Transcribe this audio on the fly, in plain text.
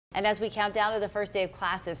And as we count down to the first day of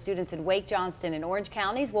classes, students in Wake, Johnston, and Orange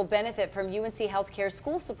counties will benefit from UNC Healthcare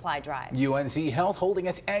school supply drive. UNC Health holding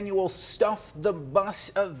its annual Stuff the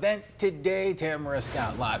Bus event today. Tamara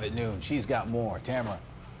Scott live at noon. She's got more. Tamara.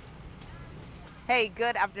 Hey,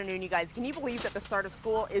 good afternoon, you guys. Can you believe that the start of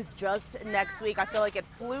school is just next week? I feel like it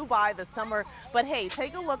flew by the summer. But hey,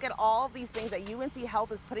 take a look at all of these things that UNC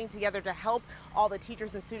Health is putting together to help all the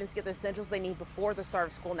teachers and students get the essentials they need before the start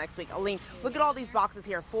of school next week. Aline, look at all these boxes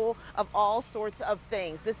here full of all sorts of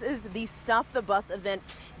things. This is the Stuff the Bus event.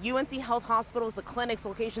 UNC Health hospitals, the clinics,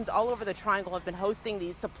 locations all over the Triangle have been hosting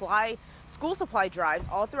these school supply drives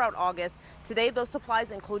all throughout August. Today, those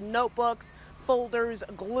supplies include notebooks, folders,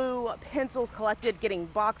 glue, pencils collected, getting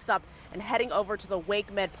boxed up, and heading over to the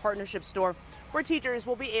Wake Med Partnership store where teachers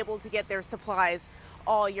will be able to get their supplies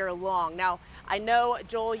all year long. Now, I know,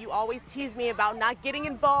 Joel, you always tease me about not getting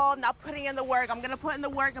involved, not putting in the work. I'm going to put in the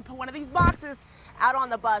work and put one of these boxes out on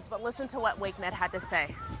the bus, but listen to what Wake Med had to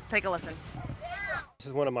say. Take a listen. This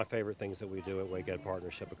is one of my favorite things that we do at Wake Ed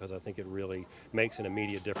Partnership because I think it really makes an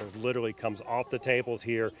immediate difference. Literally comes off the tables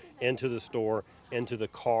here into the store, into the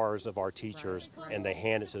cars of our teachers, and they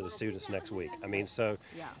hand it to the students next week. I mean, so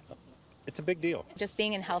it's a big deal. Just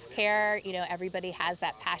being in healthcare, you know, everybody has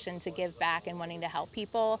that passion to give back and wanting to help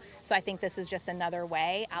people. So I think this is just another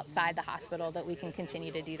way outside the hospital that we can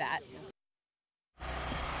continue to do that.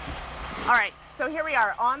 All right, so here we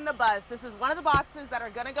are on the bus. This is one of the boxes that are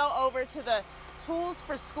going to go over to the Tools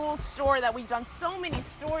for School store that we've done so many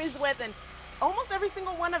stories with, and almost every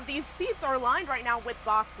single one of these seats are lined right now with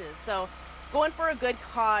boxes. So going for a good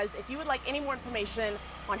cause. If you would like any more information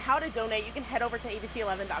on how to donate, you can head over to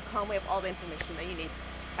abc11.com. We have all the information that you need.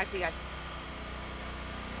 Back to you guys.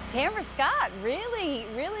 Tamara Scott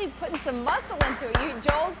really putting some muscle into it.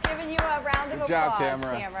 Joel's giving you a round of applause. Good job,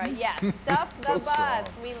 Tamara. Yes, Stuff the So Bus. strong.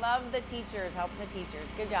 We love the teachers, helping the teachers.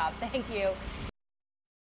 Good job. Thank you.